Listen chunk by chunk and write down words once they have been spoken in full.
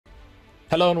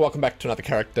Hello and welcome back to another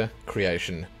character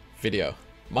creation video.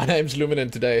 My name's Lumen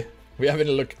and today we're having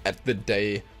a look at the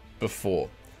day before.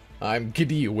 I'm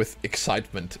giddy with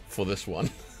excitement for this one.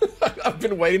 I've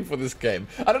been waiting for this game.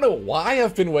 I don't know why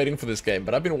I've been waiting for this game,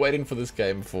 but I've been waiting for this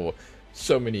game for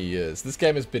so many years. This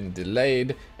game has been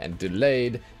delayed and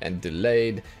delayed and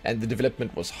delayed, and the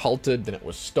development was halted, then it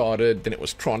was started, then it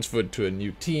was transferred to a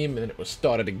new team, and then it was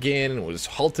started again, and it was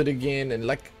halted again, and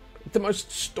like the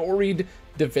most storied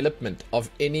development of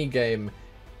any game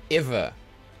ever.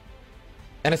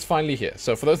 And it's finally here.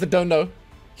 So for those that don't know,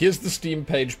 here's the Steam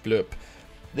page blurb.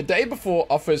 The Day Before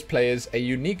offers players a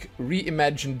unique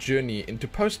reimagined journey into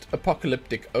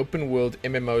post-apocalyptic open-world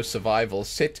MMO survival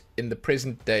set in the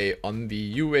present day on the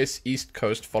US East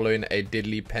Coast following a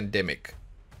deadly pandemic.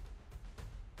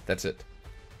 That's it.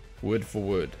 Word for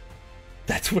word.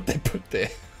 That's what they put there.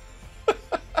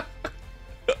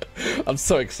 I'm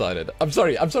so excited. I'm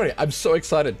sorry. I'm so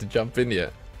excited to jump in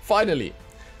here. Finally.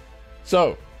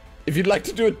 So, if you'd like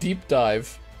to do a deep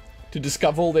dive to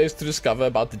discover all there is to discover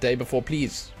about the Day Before,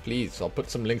 please, I'll put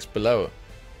some links below.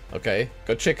 Okay,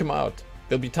 go check them out.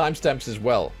 There'll be timestamps as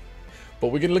well. But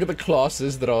we're going to look at the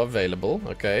classes that are available,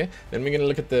 okay? Then we're going to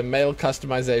look at the male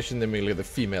customization, then we're going to look at the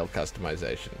female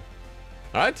customization.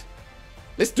 Alright?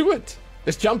 Let's do it.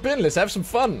 Let's jump in. Let's have some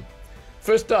fun.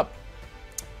 First up,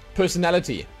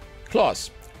 personality.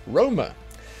 Class, Roamer.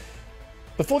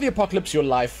 Before the apocalypse, your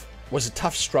life was a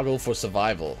tough struggle for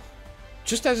survival.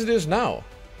 Just as it is now.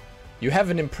 You have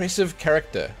an impressive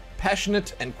character,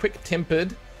 passionate and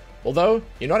quick-tempered, although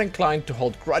you're not inclined to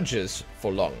hold grudges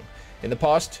for long. In the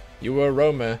past, you were a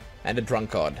roamer and a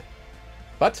drunkard.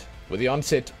 But with the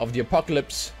onset of the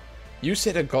apocalypse, you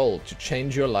set a goal to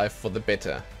change your life for the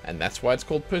better, and that's why it's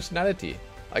called personality.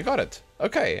 I got it.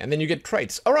 Okay, and then you get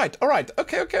traits. Alright,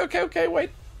 okay,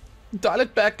 wait. Dial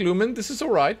it back, Lumen, this is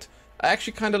alright. I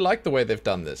actually kind of like the way they've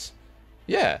done this.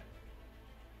 Yeah.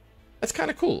 That's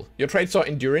kind of cool. Your traits are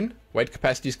enduring, weight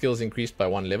capacity skills increased by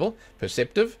 1 level,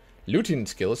 perceptive, looting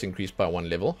skills increased by 1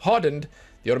 level, hardened,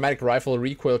 the automatic rifle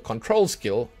recoil control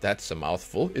skill, that's a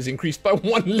mouthful, is increased by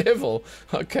 1 level.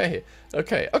 Okay, I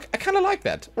kind of like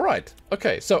that. Alright,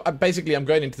 okay, so basically I'm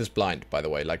going into this blind, by the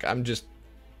way. Like, I'm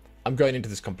going into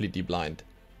this completely blind.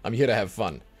 I'm here to have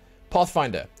fun.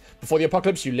 Pathfinder. Before the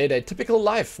apocalypse, you led a typical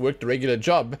life, worked a regular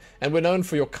job, and were known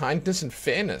for your kindness and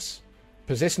fairness.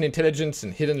 Possessing intelligence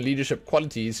and hidden leadership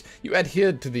qualities, you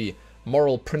adhered to the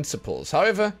moral principles.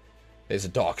 However, there's a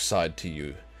dark side to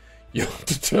you. Your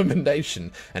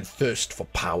determination and thirst for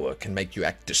power can make you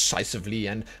act decisively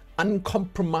and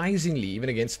uncompromisingly, even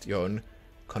against your own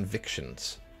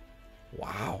convictions.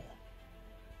 Wow.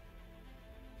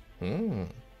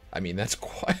 I mean, it's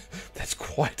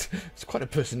quite a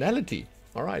personality.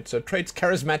 Alright, so traits: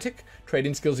 charismatic,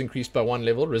 trading skills increased by 1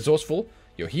 level, resourceful,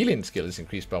 your healing skill is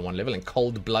increased by 1 level, and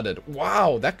cold-blooded.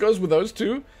 Wow, that goes with those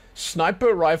two.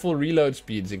 Sniper rifle reload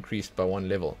speeds increased by 1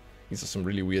 level. These are some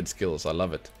really weird skills, I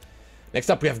love it. Next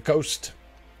up we have Ghost.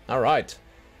 Alright.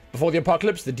 Before the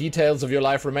apocalypse, the details of your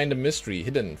life remained a mystery,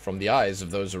 hidden from the eyes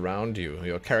of those around you.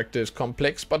 Your character is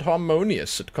complex but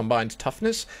harmonious. It combines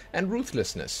toughness and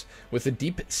ruthlessness with a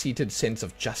deep-seated sense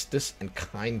of justice and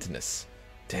kindness.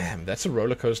 Damn, that's a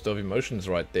roller coaster of emotions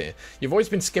right there. You've always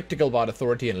been skeptical about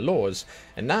authority and laws,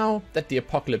 and now that the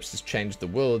apocalypse has changed the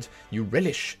world, you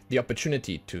relish the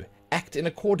opportunity to act in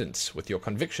accordance with your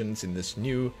convictions in this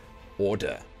new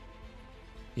order.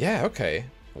 Yeah, okay.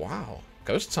 Wow.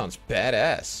 Ghost sounds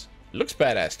badass. Looks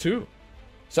badass too.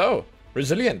 So,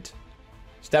 resilient.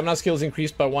 Stamina skills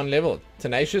increased by 1 level.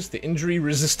 Tenacious, the injury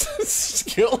resistance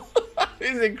skill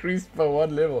is increased by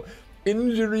 1 level.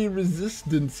 Injury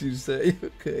resistance, you say?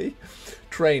 Okay.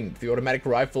 Trained, the automatic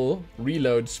rifle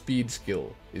reload speed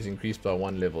skill is increased by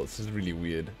 1 level. This is really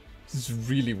weird.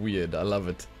 I love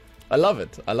it. And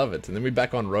then we're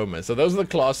back on Roamer. So those are the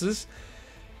classes.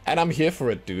 And I'm here for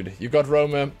it, dude. You got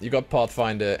Roamer, you got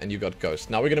Pathfinder, and you got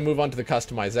Ghost. Now we're going to move on to the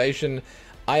customization.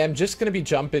 I am just going to be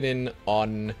jumping in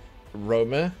on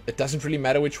Roamer. It doesn't really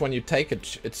matter which one you take.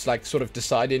 It's like sort of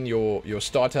deciding your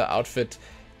starter outfit,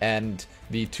 and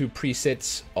the 2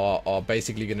 presets are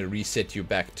basically going to reset you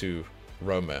back to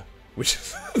Roamer. Which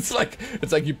is, it's like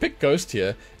you pick Ghost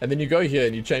here, and then you go here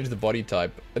and you change the body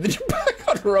type, and then you're back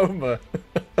on Roamer.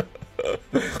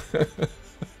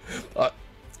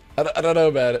 I don't know,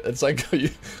 man. It's like you...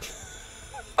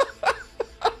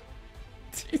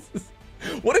 Jesus.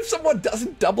 What if someone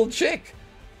doesn't double check?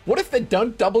 What if they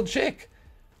don't double check?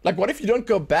 Like, what if you don't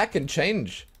go back and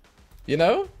change? You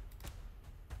know?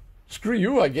 Screw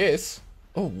you, I guess.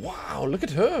 Oh, wow. Look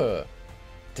at her.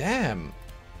 Damn.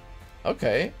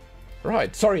 Okay.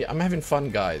 Right. Sorry, I'm having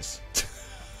fun, guys.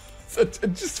 It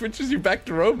just switches you back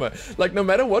to Roma. Like, no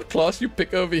matter what class you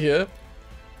pick over here,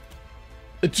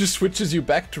 it just switches you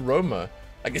back to Roma.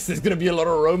 I guess there's going to be a lot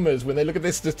of Romas. When they look at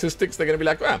their statistics, they're going to be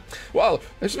like, ah, well,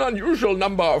 there's an unusual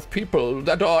number of people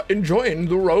that are enjoying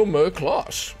the Roma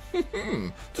class.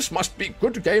 This must be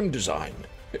good game design.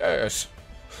 Yes.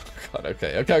 God,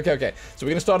 okay. So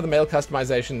we're going to start with the male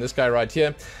customization. This guy right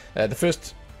here. The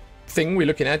first thing we're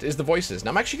looking at is the voices.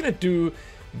 Now, I'm actually going to do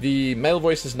the male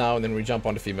voices now, and then we jump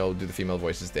on to female. We'll do the female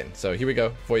voices then. So here we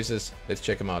go. Voices. Let's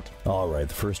check them out. All right,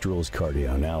 the first rule is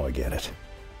cardio. Now I get it.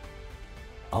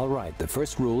 All right, the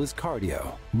first rule is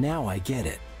cardio. Now I get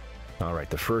it. All right,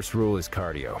 the first rule is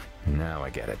cardio. Now I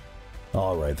get it.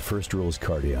 All right, the first rule is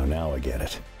cardio. Now I get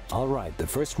it. All right, the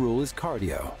first rule is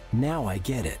cardio. Now I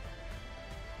get it.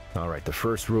 All right, the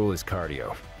first rule is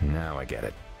cardio. Now I get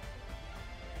it.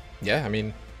 Yeah, I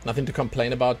mean, nothing to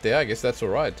complain about there. I guess that's all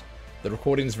right. The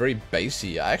recording is very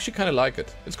bassy. I actually kind of like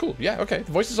it. It's cool. Yeah, okay.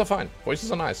 The voices are fine.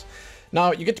 Voices are nice.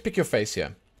 Now, you get to pick your face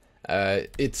here.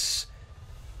 It's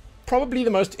probably the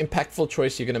most impactful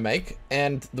choice you're going to make.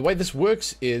 And the way this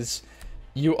works is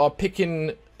you are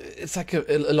picking... It's like a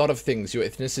lot of things. Your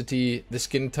ethnicity, the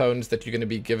skin tones that you're going to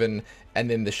be given, and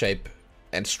then the shape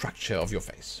and structure of your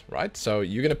face, right? So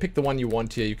you're going to pick the one you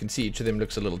want here. You can see each of them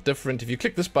looks a little different. If you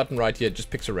click this button right here, it just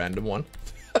picks a random one.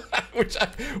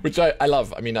 which I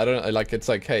love. I mean, I like, it's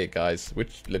like, hey guys,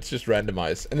 let's just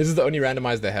randomize. And this is the only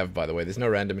randomize they have, by the way. There's no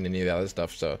random in any of the other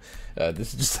stuff. So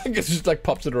this is just like, it's just like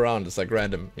pops it around. It's like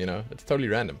random, you know, it's totally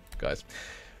random, guys.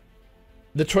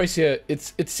 The choice here,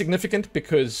 it's significant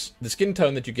because the skin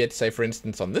tone that you get, say for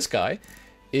instance on this guy,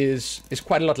 is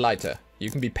quite a lot lighter. You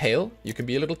can be pale, you can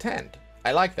be a little tanned.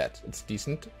 I like that. It's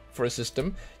decent for a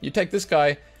system. You take this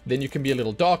guy, then you can be a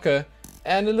little darker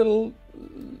and a little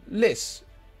less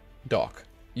dark.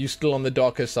 You're still on the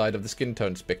darker side of the skin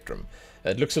tone spectrum.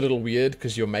 It looks a little weird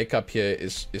because your makeup here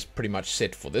is pretty much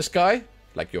set for this guy.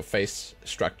 Like your face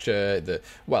structure,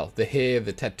 the hair,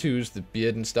 the tattoos, the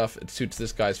beard and stuff. It suits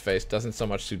this guy's face. Doesn't so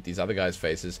much suit these other guys'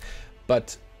 faces.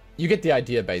 But you get the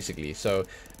idea, basically. So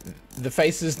the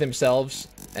faces themselves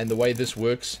and the way this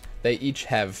works, they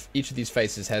each of these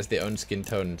faces has their own skin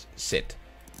tone set.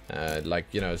 Like,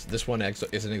 you know, this one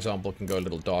as an example can go a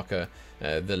little darker.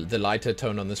 The lighter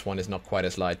tone on this one is not quite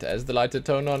as light as the lighter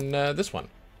tone on this one.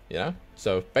 You know?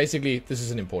 So basically, this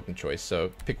is an important choice. So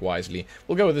pick wisely.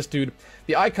 We'll go with this dude.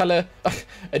 The eye color,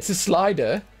 it's a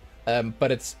slider,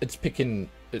 but it's picking,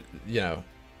 you know,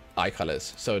 eye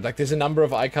colors. So like, there's a number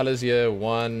of eye colors here.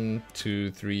 1,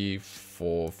 2, 3,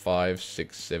 4, 5,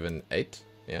 6, 7, 8.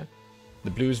 Yeah.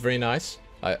 The blue is very nice.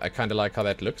 I kind of like how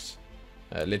that looks.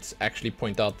 Let's actually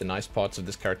point out the nice parts of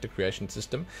this character creation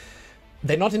system.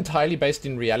 They're not entirely based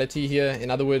in reality here. In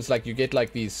other words, like, you get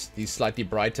like these slightly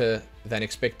brighter than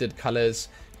expected colors.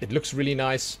 It looks really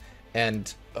nice.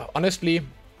 And honestly,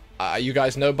 you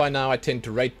guys know by now I tend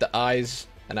to rate the eyes,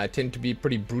 and I tend to be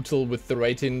pretty brutal with the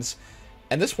ratings.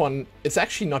 And this one, it's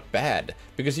actually not bad,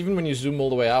 because even when you zoom all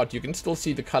the way out, you can still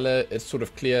see the color. It's sort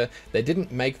of clear. They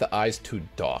didn't make the eyes too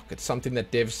dark. It's something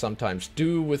that devs sometimes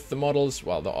do with the models.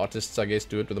 Well, the artists, I guess,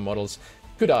 do it with the models.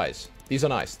 Good eyes. These are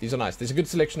nice. These are nice. There's a good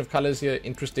selection of colors here.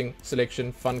 Interesting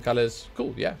selection. Fun colors.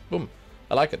 Cool. Yeah. Boom.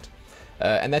 I like it.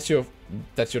 And that's your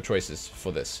choices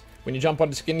for this. When you jump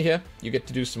onto skin here, you get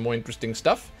to do some more interesting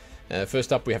stuff.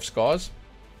 First up, we have scars.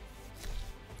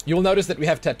 You'll notice that we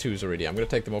have tattoos already. I'm going to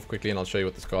take them off quickly and I'll show you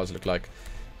what the scars look like.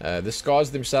 The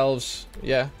scars themselves,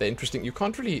 yeah, they're interesting. You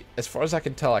can't really, as far as I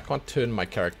can tell, I can't turn my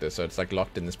character, so it's like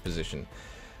locked in this position.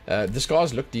 The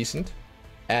scars look decent.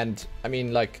 And, I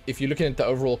mean, like, if you're looking at the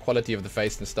overall quality of the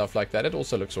face and stuff like that, it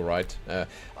also looks alright.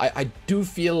 I do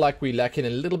feel like we lack in a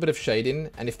little bit of shading,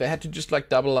 and if they had to just, like,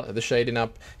 double the shading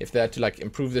up, if they had to, like,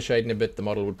 improve the shading a bit, the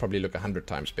model would probably look 100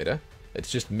 times better. It's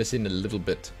just missing a little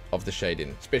bit of the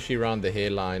shading, especially around the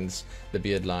hairlines, the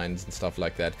beard lines, and stuff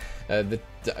like that.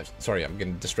 Sorry, I'm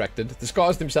getting distracted. The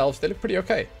scars themselves, they look pretty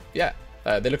okay. Yeah,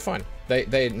 they look fine.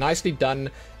 They're nicely done.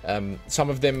 Some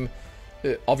of them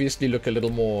obviously look a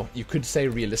little more, you could say,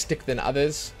 realistic than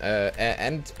others.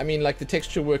 And I mean, like, the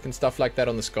texture work and stuff like that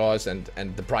on the scars, and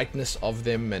the brightness of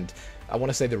them, and I want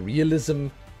to say the realism.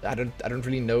 I don't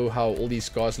really know how all these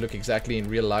scars look exactly in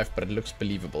real life, but it looks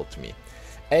believable to me.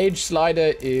 Age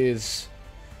slider is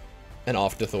an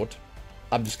afterthought.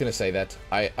 I'm just gonna say that.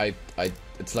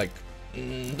 It's like,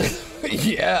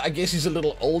 yeah, I guess he's a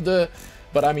little older,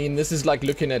 but I mean, this is like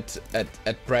looking at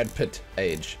Brad Pitt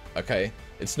age, okay?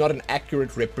 It's not an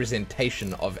accurate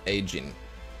representation of aging.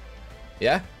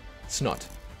 Yeah? It's not.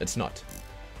 It's not.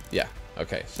 Yeah,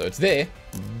 okay, so it's there,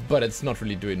 but it's not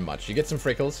really doing much. You get some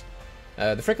freckles.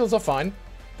 The freckles are fine.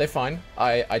 They're fine.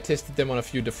 I tested them on a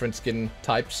few different skin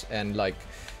types, and like,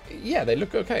 yeah, they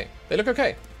look okay. They look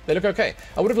okay. They look okay.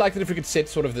 I would have liked it if we could set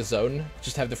sort of the zone,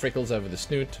 just have the freckles over the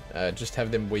snoot, just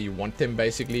have them where you want them,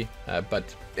 basically.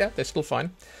 But yeah, they're still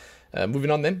fine.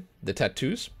 Moving on then, the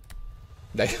tattoos.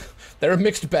 They're a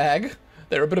mixed bag.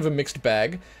 They're a bit of a mixed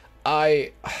bag.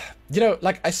 You know,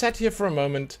 like, I sat here for a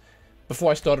moment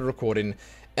before I started recording,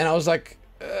 and I was like,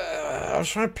 I was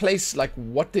trying to place, like,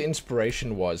 what the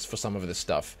inspiration was for some of this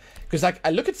stuff. Because, like, I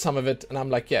look at some of it, and I'm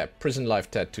like, yeah, prison life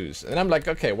tattoos. And I'm like,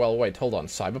 okay, well, wait, hold on,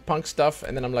 cyberpunk stuff?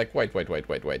 And then I'm like, wait.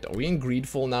 Are we in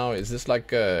Greedfall now? Is this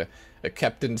like a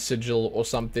captain sigil or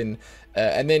something?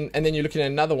 And then you're looking at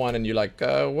another one, and you're like,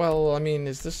 well, I mean,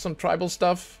 is this some tribal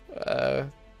stuff?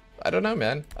 I don't know,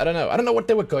 man. I don't know. I don't know what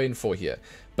they were going for here.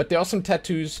 But there are some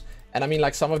tattoos, and I mean,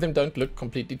 like, some of them don't look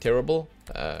completely terrible.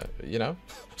 You know,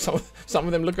 some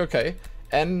of them look okay,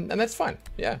 and that's fine.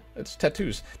 Yeah, it's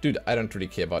tattoos. Dude, I don't really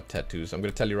care about tattoos. I'm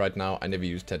gonna tell you right now, I never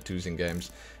use tattoos in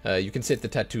games. You can set the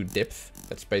tattoo depth.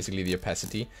 That's basically the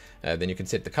opacity. Then you can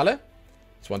set the color.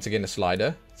 It's once again a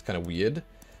slider. It's kind of weird.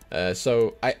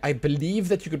 So I believe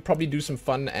that you could probably do some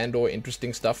fun and or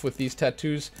interesting stuff with these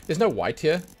tattoos. There's no white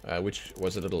here, which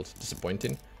was a little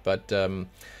disappointing. But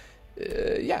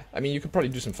yeah, I mean, you could probably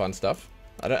do some fun stuff.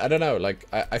 I don't know, like,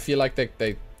 I feel like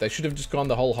they should have just gone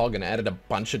the whole hog and added a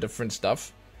bunch of different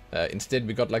stuff. Instead,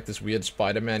 we got like this weird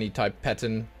Spider-Man-y type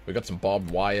pattern. We got some barbed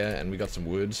wire, and we got some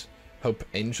words. Hope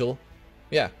Angel.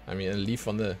 Yeah, I mean, a leaf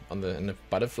on the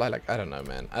butterfly. Like, I don't know,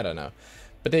 man. I don't know.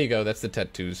 But there you go. That's the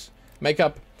tattoos.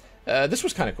 Makeup. This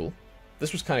was kind of cool.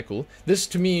 This was kind of cool. This,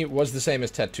 to me, was the same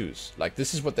as tattoos. Like,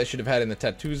 this is what they should have had in the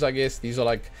tattoos, I guess. These are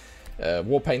like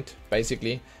war paint,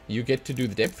 basically. You get to do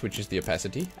the depth, which is the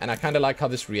opacity, and I kind of like how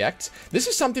this reacts. This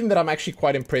is something that I'm actually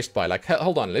quite impressed by. Like,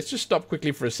 hold on, let's just stop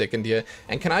quickly for a second here,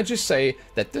 and can I just say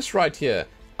that this right here,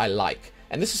 I like.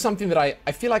 And this is something that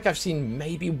I feel like I've seen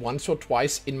maybe once or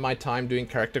twice in my time doing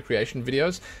character creation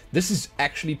videos. This is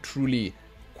actually truly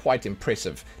quite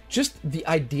impressive. Just the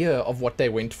idea of what they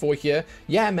went for here.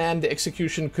 Yeah, man, the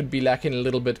execution could be lacking a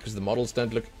little bit because the models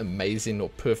don't look amazing or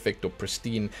perfect or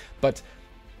pristine, but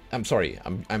I'm sorry,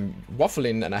 I'm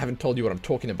waffling and I haven't told you what I'm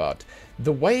talking about.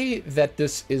 The way that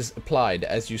this is applied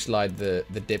as you slide the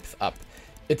depth up,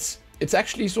 it's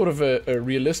actually sort of a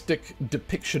realistic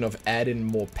depiction of adding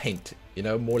more paint, you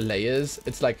know, more layers.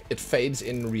 It's like it fades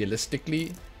in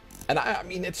realistically. And I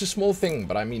mean, it's a small thing,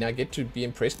 but I mean, I get to be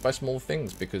impressed by small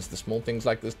things because the small things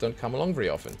like this don't come along very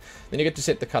often. Then you get to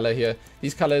set the color here.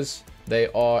 These colors, they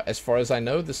are, as far as I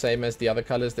know, the same as the other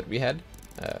colors that we had.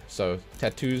 So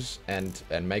tattoos and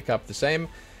makeup the same.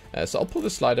 So I'll pull the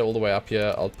slider all the way up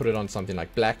here. I'll put it on something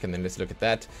like black, and then let's look at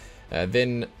that.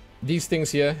 Then these things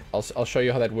here, I'll show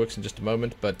you how that works in just a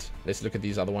moment, but let's look at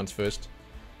these other ones first.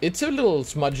 It's a little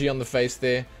smudgy on the face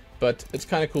there, but it's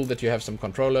kind of cool that you have some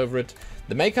control over it.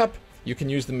 The makeup, you can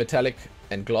use the metallic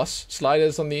and gloss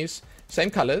sliders on these.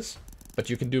 Same colors, but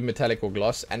you can do metallic or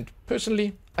gloss, and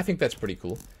personally, I think that's pretty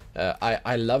cool.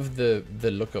 I love the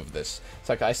look of this. It's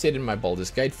like I said in my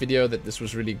Baldur's Gate video that this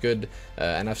was really good,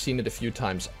 and I've seen it a few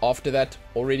times after that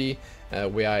already,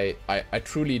 where I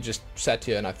truly just sat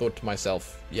here and I thought to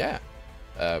myself, yeah,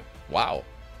 wow.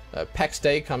 PAX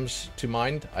Day comes to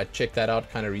mind. I checked that out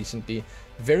kind of recently.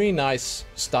 Very nice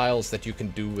styles that you can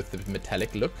do with the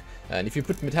metallic look. And if you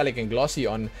put metallic and glossy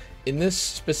on, in this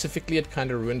specifically, it kind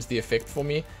of ruins the effect for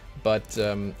me. But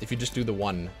if you just do the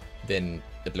one, then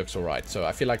it looks alright. So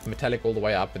I feel like metallic all the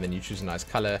way up, and then you choose a nice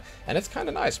color, and it's kind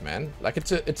of nice, man. Like,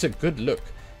 it's a good look.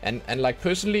 And like,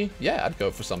 personally, yeah, I'd go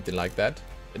for something like that.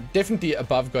 Definitely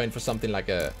above going for something like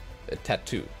a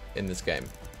tattoo in this game.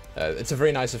 It's a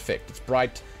very nice effect. It's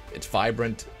bright, it's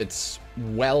vibrant, it's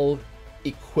well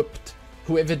equipped.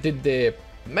 Whoever did their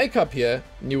makeup here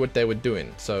knew what they were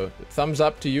doing. So thumbs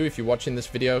up to you if you're watching this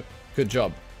video. Good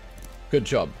job. Good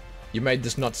job. You made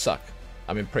this not suck.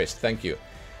 I'm impressed. Thank you.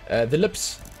 The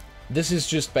lips. This is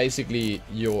just basically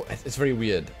your... It's very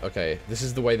weird. Okay, this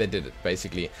is the way they did it,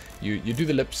 basically. You do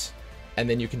the lips, and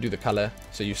then you can do the color.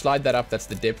 So you slide that up. That's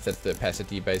the depth. That's the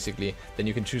opacity, basically. Then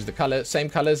you can choose the color. Same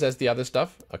colors as the other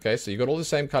stuff. Okay, so you got all the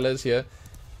same colors here.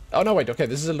 Oh, no, wait. Okay,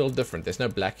 this is a little different. There's no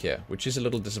black here, which is a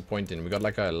little disappointing. We got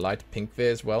like a light pink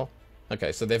there as well.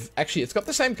 Okay, so they've... Actually, it's got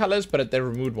the same colors, but they've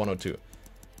removed one or two.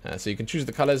 So you can choose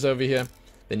the colors over here.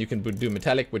 Then you can do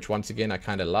metallic, which once again I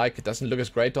kind of like. It doesn't look as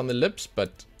great on the lips,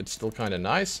 but it's still kind of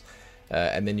nice.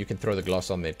 And then you can throw the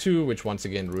gloss on there too, which once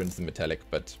again ruins the metallic,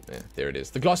 but there it is.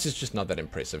 The gloss is just not that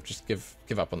impressive. Just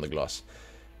give up on the gloss.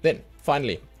 Then,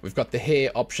 finally, we've got the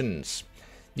hair options.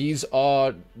 These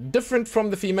are different from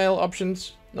the female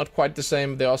options. Not quite the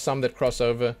same. There are some that cross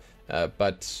over,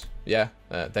 but Yeah,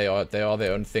 they are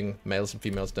their own thing. Males and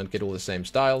females don't get all the same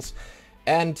styles.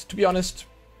 And to be honest,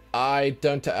 I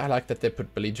like that they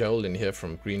put Billy Joel in here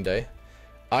from Green Day.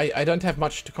 I don't have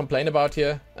much to complain about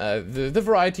here. The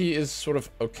variety is sort of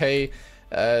okay.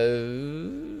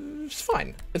 It's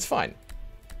fine. It's fine.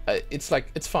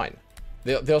 It's fine.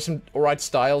 There are some alright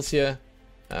styles here.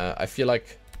 I feel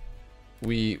like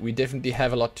we definitely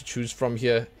have a lot to choose from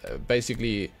here.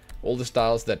 Basically, all the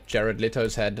styles that Jared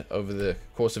Leto's had over the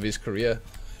course of his career.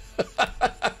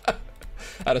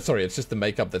 Sorry, it's just the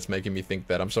makeup that's making me think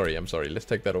that. I'm sorry. Let's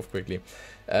take that off quickly.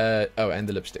 Oh, and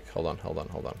the lipstick. Hold on.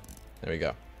 There we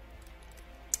go.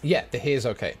 Yeah, the hair's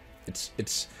okay.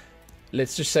 It's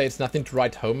let's just say it's nothing to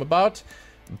write home about,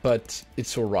 but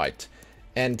it's alright.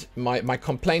 And my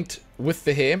complaint with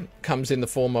the hair comes in the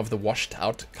form of the washed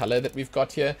out color that we've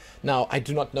got here. Now, I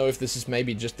do not know if this is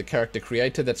maybe just the character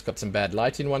creator that's got some bad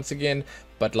lighting once again,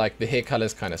 but like the hair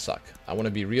colors kind of suck. I want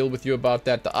to be real with you about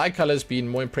that. The eye colors being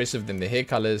more impressive than the hair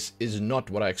colors is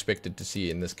not what I expected to see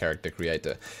in this character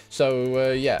creator.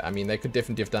 So yeah, I mean, they could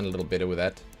definitely have done a little better with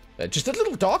that. Just a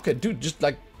little darker, dude.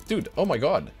 Dude, oh my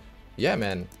god. Yeah,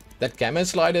 man. That gamma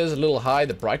slider is a little high,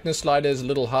 the brightness slider is a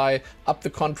little high, up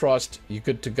the contrast, you're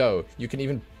good to go. You can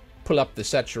even pull up the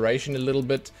saturation a little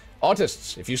bit.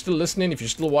 Artists, if you're still listening, if you're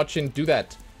still watching, do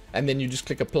that. And then you just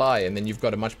click apply, and then you've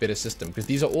got a much better system, because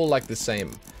these are all like the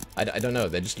same. I don't know,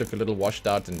 they just look a little washed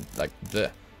out and like,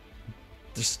 bleh.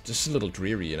 Just a little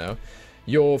dreary, you know.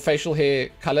 Your facial hair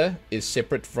color is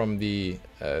separate from the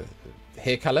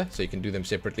hair color, so you can do them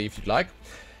separately if you'd like.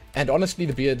 And honestly,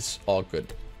 the beards are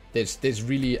good. There's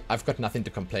really, I've got nothing to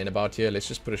complain about here. Let's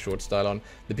just put a short style on.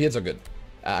 The beards are good.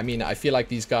 I mean, I feel like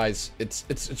these guys,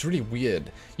 it's really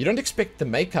weird. You don't expect the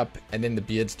makeup and then the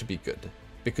beards to be good.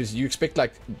 Because you expect,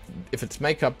 like, if it's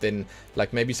makeup, then,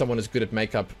 like, maybe someone is good at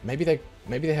makeup. Maybe they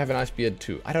have a nice beard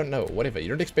too. I don't know, whatever. You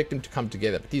don't expect them to come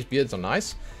together. But these beards are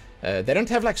nice. They don't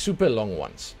have, like, super long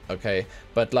ones, okay?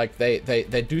 But, like,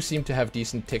 they do seem to have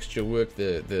decent texture work.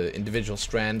 The individual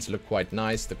strands look quite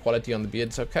nice. The quality on the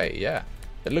beard's okay, yeah.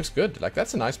 It looks good. Like,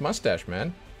 that's a nice mustache,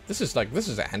 man. This is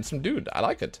a handsome dude. I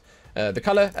like it. The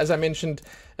color, as I mentioned,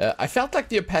 I felt like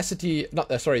the opacity,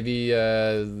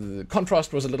 the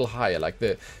contrast was a little higher. Like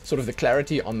the sort of the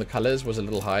clarity on the colors was a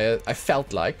little higher. I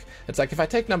felt like it's like if I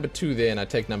take number 2 there and I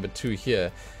take number 2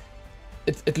 here,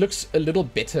 it looks a little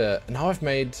better. Now I've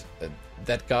made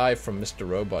that guy from Mr.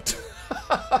 Robot.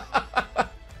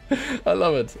 I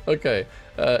love it. Okay,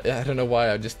 I don't know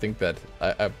why. I just think that.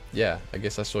 Yeah, I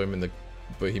guess I saw him in the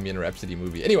Bohemian Rhapsody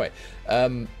movie. Anyway,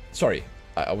 sorry,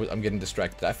 I'm getting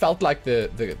distracted. I felt like the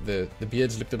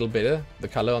beards looked a little better. The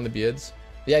color on the beards.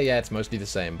 Yeah, it's mostly the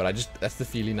same, but that's the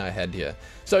feeling I had here.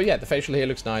 So yeah, the facial hair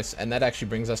looks nice, and that actually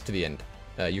brings us to the end.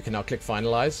 You can now click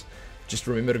finalize. Just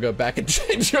remember to go back and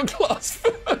change your class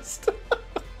first.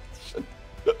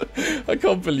 I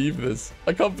can't believe this.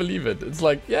 I can't believe it. It's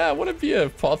like, yeah, I want to be a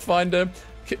Pathfinder,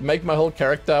 make my whole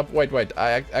character up. Wait,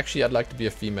 I'd like to be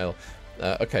a female.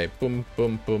 Okay, boom,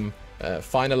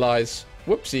 finalize.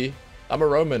 Whoopsie, I'm a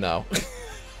Roma now.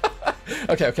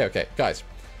 Okay, guys.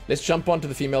 Let's jump onto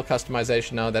the female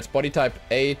customization now. That's body type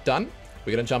A done.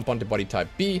 We're going to jump onto body type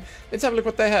B. Let's have a look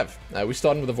what they have. We're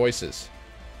starting with the voices.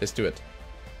 Let's do it.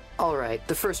 Alright,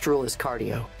 the first rule is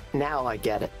cardio. Now I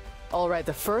get it. Alright,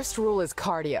 the first rule is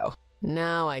cardio.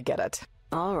 Now I get it.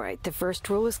 Alright, the first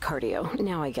rule is cardio.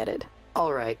 Now I get it.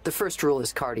 Alright, the first rule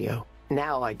is cardio.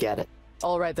 Now I get it.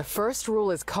 Alright, the first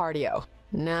rule is cardio.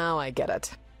 Now I get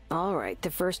it. Alright, the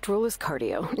first rule is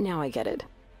cardio. Now I get it.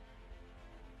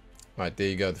 Alright, there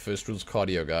you go. The first rule is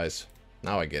cardio, guys.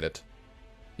 Now I get it.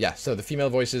 Yeah, so the female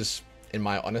voices, in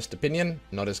my honest opinion,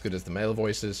 not as good as the male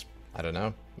voices. I don't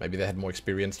know. Maybe they had more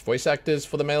experienced voice actors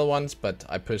for the male ones, but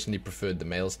I personally preferred the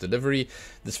male's delivery.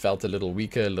 This felt a little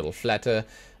weaker, a little flatter.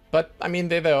 But, I mean,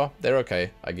 there they are. They're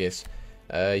okay, I guess.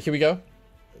 Here we go.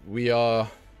 We are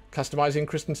customizing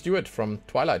Kristen Stewart from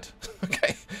Twilight.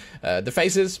 Okay. The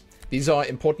faces. These are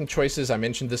important choices. I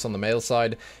mentioned this on the male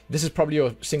side. This is probably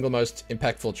your single most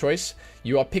impactful choice.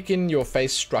 You are picking your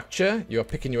face structure, you are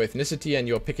picking your ethnicity, and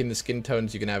you are picking the skin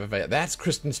tones you can have. That's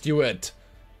Kristen Stewart.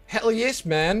 Hell yes,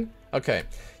 man. Okay.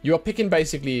 You are picking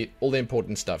basically all the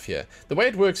important stuff here. The way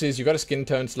it works is you got a skin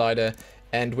tone slider,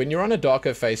 and when you're on a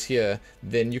darker face here,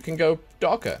 then you can go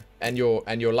darker. And your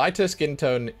lighter skin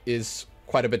tone is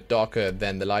quite a bit darker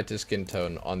than the lighter skin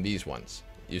tone on these ones.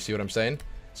 You see what I'm saying?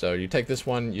 So you take this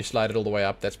one, you slide it all the way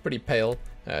up. That's pretty pale.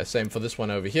 Same for this one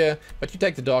over here. But you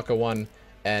take the darker one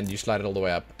and you slide it all the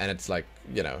way up, and it's like,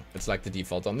 you know, it's like the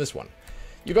default on this one.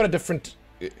 You got a different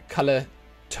color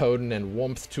tone and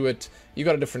warmth to it. You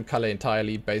got a different color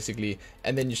entirely, basically,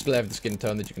 and then you still have the skin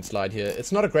tone that you can slide here.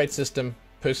 It's not a great system.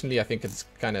 Personally, I think it's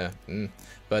kind of,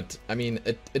 but I mean,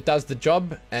 it does the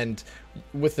job, and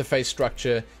with the face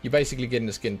structure, you basically get in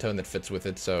a skin tone that fits with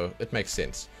it, so it makes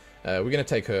sense. We're going to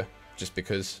take her just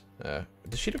because,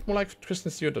 does she look more like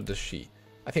Kristen Stewart or does she?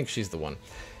 I think she's the one.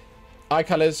 Eye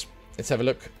colors, let's have a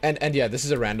look. And yeah, this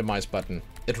is a randomized button.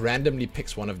 It randomly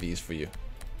picks one of these for you.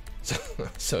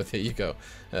 So there you go.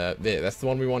 There, that's the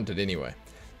one we wanted anyway.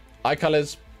 Eye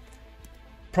colors,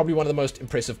 probably one of the most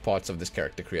impressive parts of this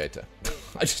character creator.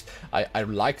 I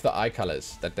like the eye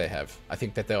colors that they have. I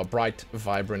think that they are bright,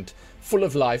 vibrant, full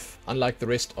of life, unlike the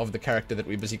rest of the character that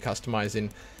we're busy customizing.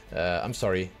 I'm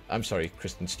sorry,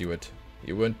 Kristen Stewart.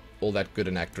 You weren't all that good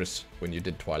an actress when you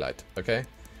did Twilight, okay?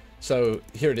 So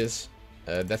here it is.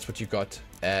 That's what you got,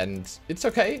 and it's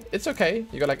okay. It's okay.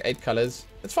 You got like 8 colors.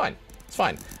 It's fine. It's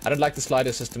fine. I don't like the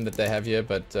slider system that they have here,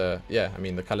 but yeah, I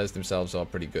mean, the colors themselves are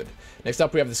pretty good. Next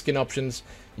up, we have the skin options.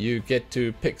 You get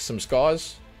to pick some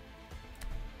scars,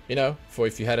 you know, for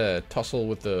if you had a tussle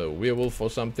with the werewolf or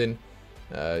something.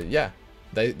 Yeah,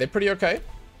 they're pretty okay.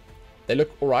 They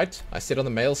look alright. I said on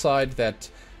the male side that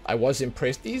I was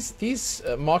impressed. These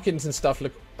markings and stuff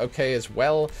look okay as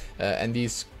well, and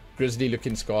these grizzly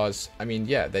looking scars, I mean,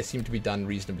 yeah, they seem to be done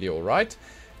reasonably alright.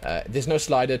 There's no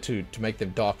slider to make them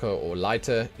darker or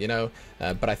lighter, you know,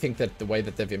 but I think that the way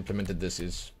that they've implemented this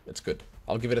it's good.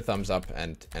 I'll give it a thumbs up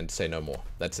and say no more.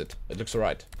 That's it. It looks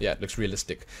alright. Yeah, it looks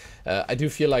realistic. I do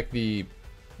feel like the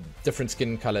different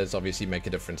skin colors obviously make a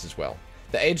difference as well.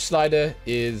 The age slider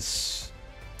is,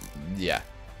 yeah,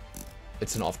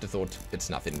 it's an afterthought. It's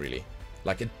nothing really.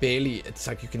 Like, it's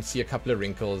like you can see a couple of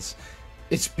wrinkles.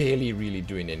 It's barely really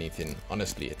doing anything.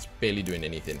 Honestly, it's barely doing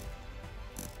anything.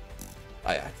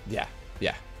 Yeah.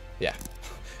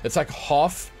 It's like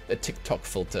half a TikTok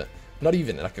filter. Not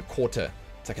even, like a quarter.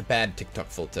 It's like a bad TikTok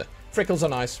filter. Freckles are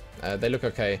nice. They look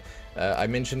okay. I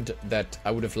mentioned that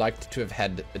I would have liked to have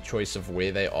had a choice of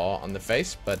where they are on the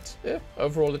face, but yeah,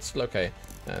 overall it's still okay.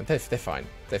 They're fine.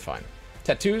 They're fine.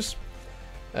 Tattoos.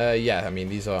 Yeah, I mean,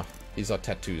 these are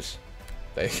tattoos.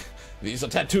 These are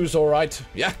tattoos, all right.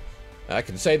 Yeah, I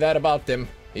can say that about them.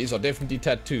 These are definitely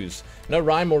tattoos. No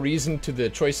rhyme or reason to the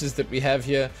choices that we have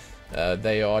here.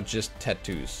 They are just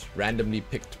tattoos, randomly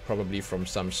picked probably from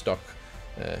some stock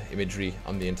imagery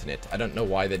on the internet. I don't know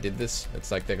why they did this.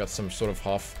 It's like they got some sort of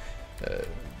half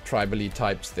tribally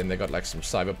types, then they got like some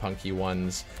cyberpunky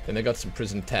ones, then they got some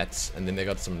prison tats, and then they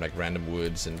got some like random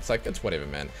words, and it's like, it's whatever,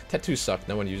 man. Tattoos suck.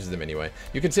 No one uses them anyway.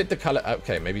 You can set the color.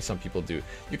 Okay, maybe some people do.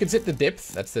 You can set the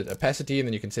depth, that's the opacity, and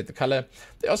then you can set the color.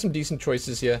 There are some decent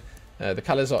choices here. The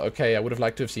colors are okay. I would have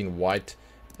liked to have seen white,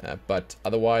 but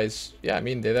otherwise, yeah, I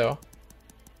mean, there they are.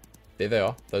 There they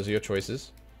are. Those are your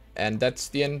choices. And that's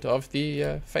the end of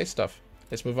the face stuff.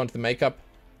 Let's move on to the makeup.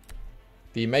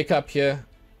 The makeup here,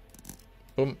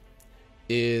 boom,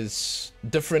 is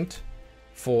different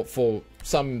for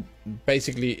some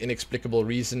basically inexplicable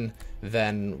reason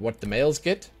than what the males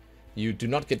get. You do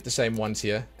not get the same ones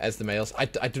here as the males. I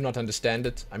do not understand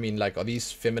it. I mean, like, are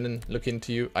these feminine looking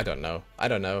to you? I don't know. I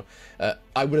don't know.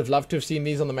 I would have loved to have seen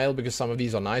these on the male because some of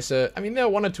these are nicer. I mean, there are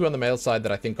 1 or 2 on the male side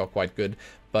that I think are quite good.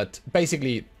 But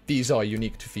basically, these are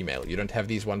unique to female. You don't have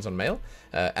these ones on male.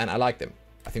 And I like them.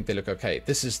 I think they look okay.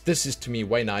 This is to me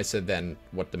way nicer than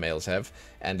what the males have.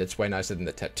 And it's way nicer than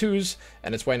the tattoos.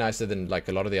 And it's way nicer than like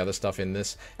a lot of the other stuff in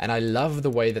this. And I love the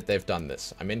way that they've done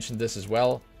this. I mentioned this as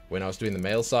well when I was doing the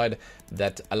male side,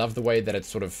 that I love the way that it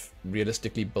sort of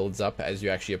realistically builds up as you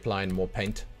actually apply more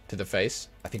paint to the face.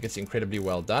 I think it's incredibly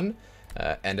well done,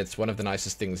 and it's one of the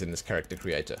nicest things in this character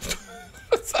creator.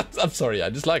 I'm sorry, I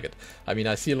just like it. I mean,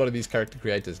 I see a lot of these character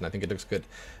creators, and I think it looks good.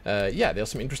 Yeah, there are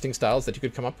some interesting styles that you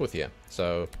could come up with here.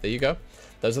 So there you go.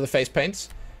 Those are the face paints.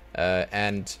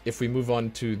 And if we move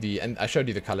on to the, and I showed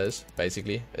you the colors,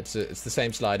 basically. It's the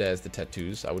same slider as the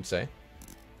tattoos, I would say.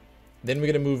 Then we're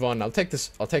going to move on. I'll take this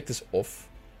off.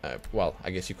 Well, I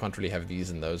guess you can't really have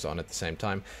these and those on at the same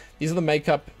time. These are the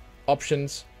makeup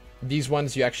options. These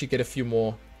ones, you actually get a few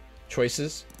more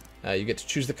choices. You get to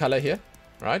choose the color here,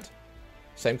 right?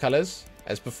 Same colors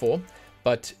as before,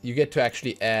 but you get to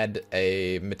actually add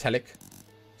a metallic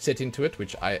setting to it,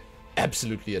 which I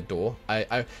absolutely adore.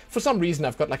 I for some reason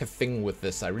I've got like a thing with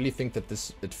this. I really think that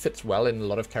it fits well in a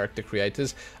lot of character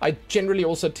creators. I generally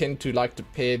also tend to like to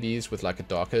pair these with like a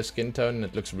darker skin tone, and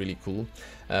it looks really cool.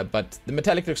 But the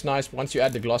metallic looks nice. Once you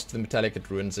add the gloss to the metallic, it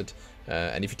ruins it.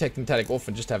 And if you take the metallic off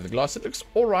and just have the gloss, it looks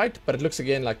alright, but it looks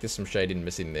again like there's some shading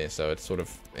missing there, so it's sort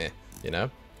of you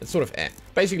know? It's sort of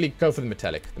Basically, go for the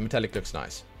metallic. The metallic looks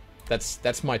nice.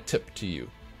 That's my tip to you.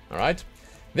 Alright?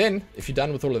 Then, if you're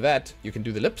done with all of that, you can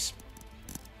do the lips.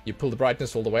 You pull the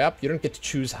brightness all the way up. You don't get to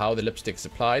choose how the lipstick is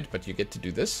applied, but you get to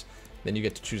do this. Then you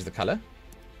get to choose the color.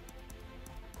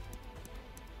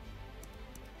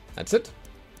 That's it.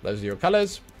 Those are your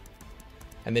colors.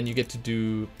 And then you get to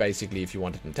do, basically, if you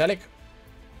want it metallic.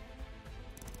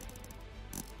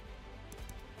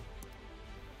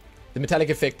 The metallic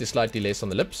effect is slightly less on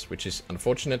the lips, which is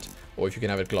unfortunate. Or if you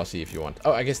can have it glossy if you want.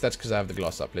 Oh, I guess that's because I have the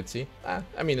gloss up. Let's see.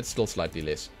 I mean, it's still slightly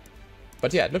less.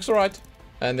 But yeah, it looks alright.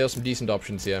 And there's some decent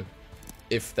options here,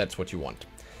 if that's what you want.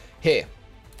 Hair.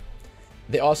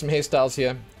 There are some hairstyles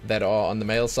here that are on the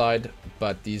male side,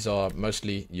 but these are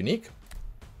mostly unique.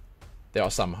 There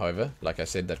are some, however, like I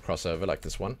said, that cross over, like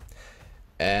this one.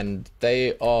 And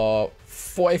they are,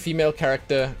 for a female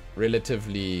character,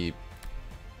 relatively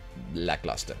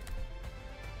lackluster.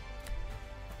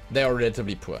 They are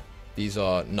relatively poor. These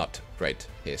are not great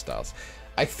hairstyles.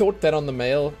 I thought that on the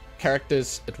male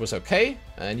characters it was okay,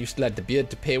 and you still had the beard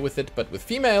to pair with it, but with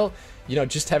female, you know,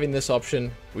 just having this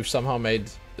option, we've somehow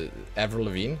made Avril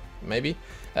Lavigne, maybe.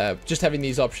 Just having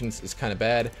these options is kind of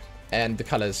bad, and the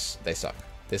colors, they suck.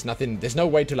 There's no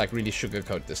way to like really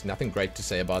sugarcoat this. Nothing great to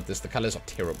say about this. The colors are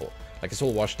terrible. Like, it's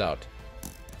all washed out.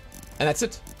 And that's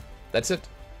it. That's it.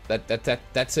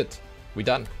 That's it. We're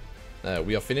done.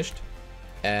 We are finished.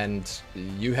 And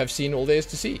you have seen all there is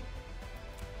to see.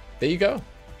 There you go.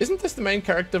 Isn't this the main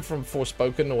character from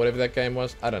Forspoken or whatever that game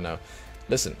was? I don't know.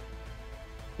 Listen.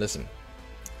 Listen.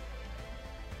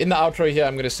 In the outro here,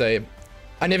 I'm going to say,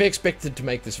 I never expected to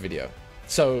make this video.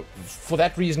 So, for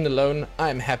that reason alone,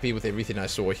 I'm happy with everything I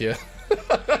saw here.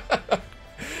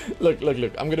 Look.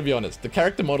 I'm going to be honest. The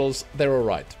character models, they're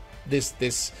alright. There's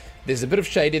a bit of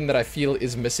shading that I feel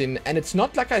is missing, and it's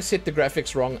not like I set the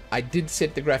graphics wrong. I did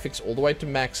set the graphics all the way to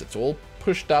max. It's all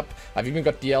pushed up. I've even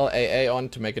got DLAA on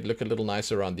to make it look a little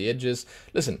nicer around the edges.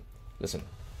 Listen.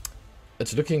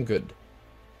 It's looking good,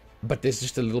 but there's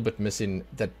just a little bit missing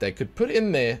that they could put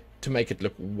in there to make it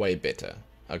look way better,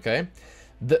 okay?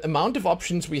 The amount of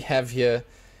options we have here,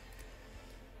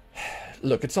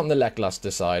 look, it's on the lackluster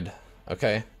side,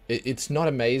 okay? It's not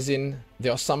amazing.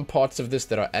 There are some parts of this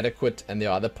that are adequate, and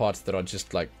there are other parts that are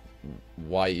just like,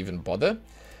 why even bother?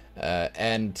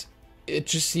 And it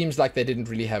just seems like they didn't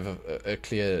really have a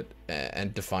clear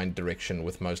and defined direction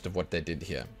with most of what they did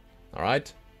here. All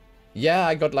right? Yeah,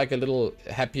 I got like a little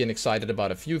happy and excited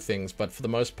about a few things, but for the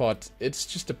most part, it's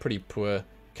just a pretty poor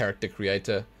character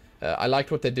creator. I liked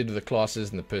what they did with the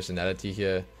classes and the personality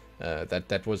here.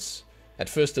 That was at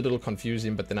first a little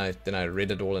confusing, but then I read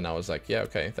it all and I was like, yeah,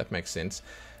 okay, that makes sense.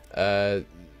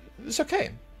 It's okay.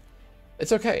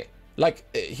 It's okay. Like,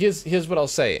 here's what I'll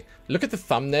say. Look at the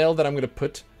thumbnail that I'm going to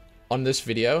put on this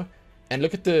video, and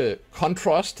look at the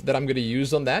contrast that I'm going to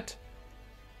use on that,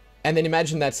 and then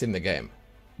imagine that's in the game.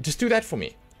 Just do that for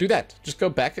me. Do that. Just go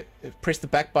back, press the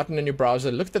back button in your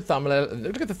browser, look at the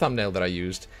thumbnail that I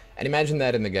used, and imagine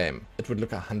that in the game. It would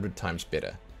look 100 times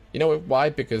better. You know why?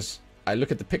 Because I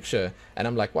look at the picture and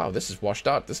I'm like, wow, this is washed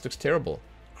out. This looks terrible.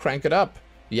 Crank it up.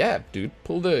 Yeah, dude.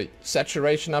 Pull the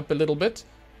saturation up a little bit.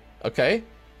 Okay.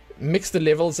 Mix the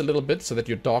levels a little bit so that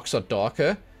your darks are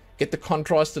darker. Get the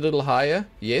contrast a little higher.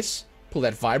 Yes. Pull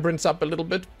that vibrance up a little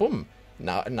bit. Boom.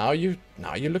 Now you're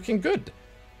looking good.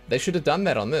 They should have done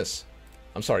that on this.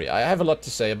 I'm sorry. I have a lot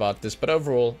to say about this, but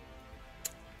overall,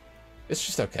 it's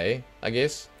just okay, I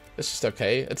guess. It's just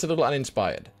okay. It's a little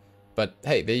uninspired. But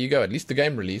hey, there you go. At least the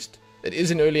game released. It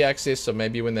is in early access, so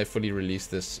maybe when they fully release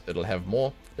this, it'll have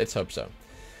more. Let's hope so.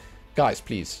 Guys,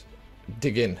 please,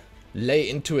 dig in. Lay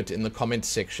into it in the comments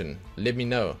section. Let me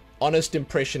know. Honest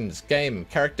impressions, game,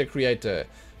 character creator,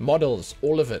 models,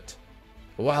 all of it.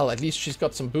 Well, at least she's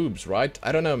got some boobs, right?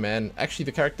 I don't know, man. Actually,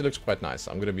 the character looks quite nice.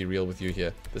 I'm going to be real with you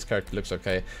here. This character looks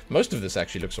okay. Most of this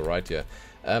actually looks alright here.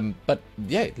 But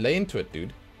yeah, lay into it,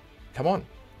 dude. Come on.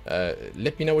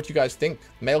 Let me know what you guys think.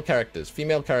 Male characters,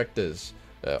 female characters,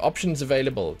 options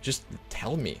available. Just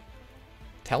tell me.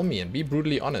 Tell me and be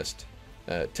brutally honest.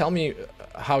 Tell me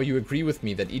how you agree with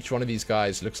me that each one of these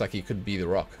guys looks like he could be The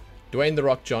Rock. Dwayne The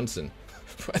Rock Johnson.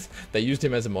 They used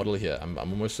him as a model here. I'm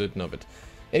almost certain of it.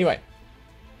 Anyway,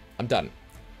 I'm done.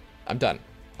 I'm done.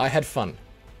 I had fun.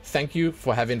 Thank you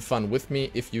for having fun with me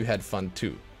if you had fun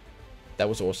too. That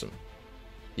was awesome.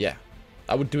 Yeah,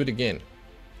 I would do it again.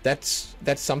 That's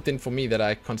something for me that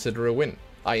I consider a win.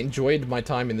 I enjoyed my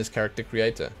time in this character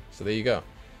creator. So there you go.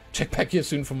 Check back here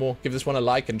soon for more. Give this one a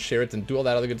like and share it and do all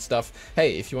that other good stuff.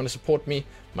 Hey, if you want to support me,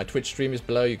 my Twitch stream is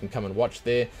below. You can come and watch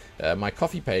there. My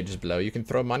coffee page is below. You can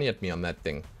throw money at me on that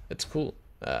thing. It's cool.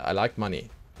 I like money.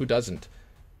 Who doesn't?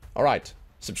 Alright.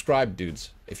 Subscribe,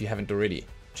 dudes, if you haven't already.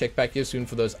 Check back here soon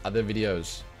for those other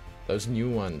videos. Those new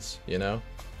ones, you know?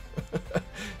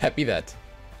 Happy that.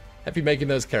 Happy making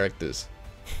those characters.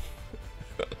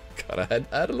 God,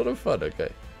 I had a lot of fun,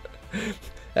 okay.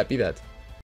 Happy that.